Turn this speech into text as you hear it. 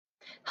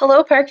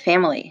Hello, Park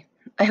family.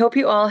 I hope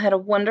you all had a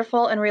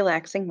wonderful and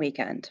relaxing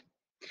weekend.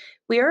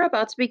 We are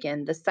about to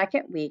begin the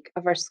second week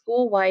of our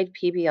school wide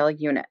PBL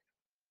unit.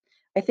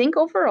 I think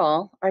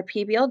overall, our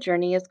PBL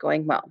journey is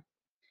going well.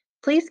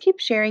 Please keep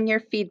sharing your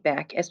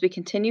feedback as we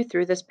continue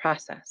through this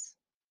process.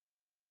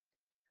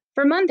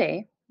 For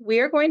Monday, we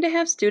are going to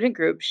have student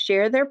groups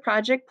share their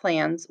project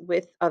plans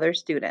with other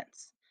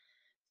students.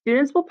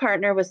 Students will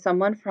partner with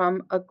someone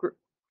from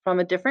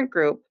a different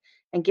group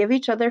and give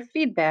each other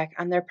feedback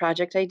on their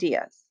project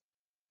ideas.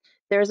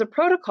 There is a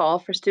protocol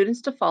for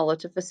students to follow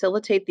to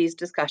facilitate these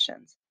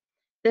discussions.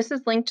 This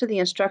is linked to the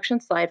instruction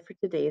slide for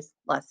today's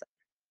lesson.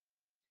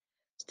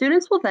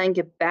 Students will then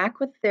get back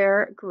with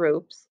their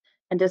groups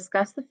and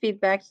discuss the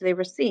feedback they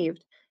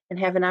received and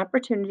have an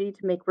opportunity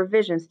to make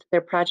revisions to their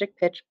project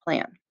pitch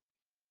plan.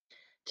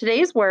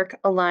 Today's work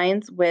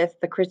aligns with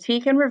the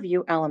critique and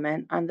review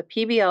element on the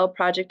PBL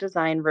project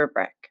design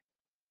rubric.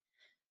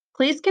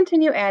 Please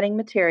continue adding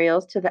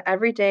materials to the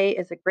Every Day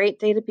is a Great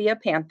Day to Be a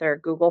Panther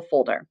Google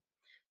folder.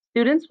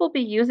 Students will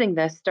be using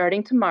this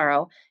starting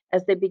tomorrow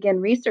as they begin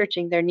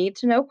researching their need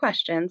to know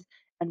questions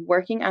and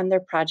working on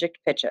their project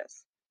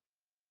pitches.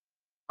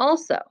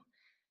 Also,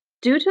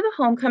 due to the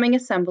homecoming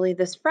assembly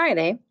this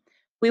Friday,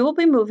 we will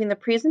be moving the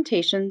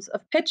presentations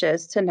of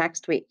pitches to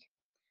next week.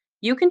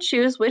 You can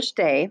choose which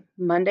day,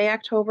 Monday,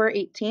 October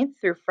 18th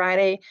through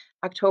Friday,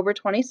 October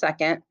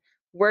 22nd,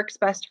 works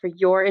best for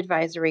your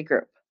advisory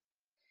group.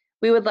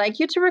 We would like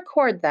you to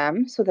record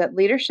them so that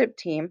leadership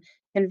team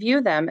can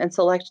view them and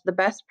select the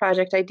best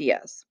project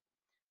ideas.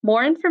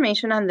 More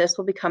information on this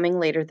will be coming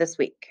later this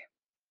week.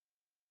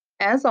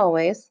 As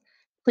always,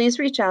 please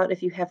reach out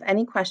if you have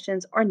any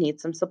questions or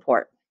need some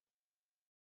support.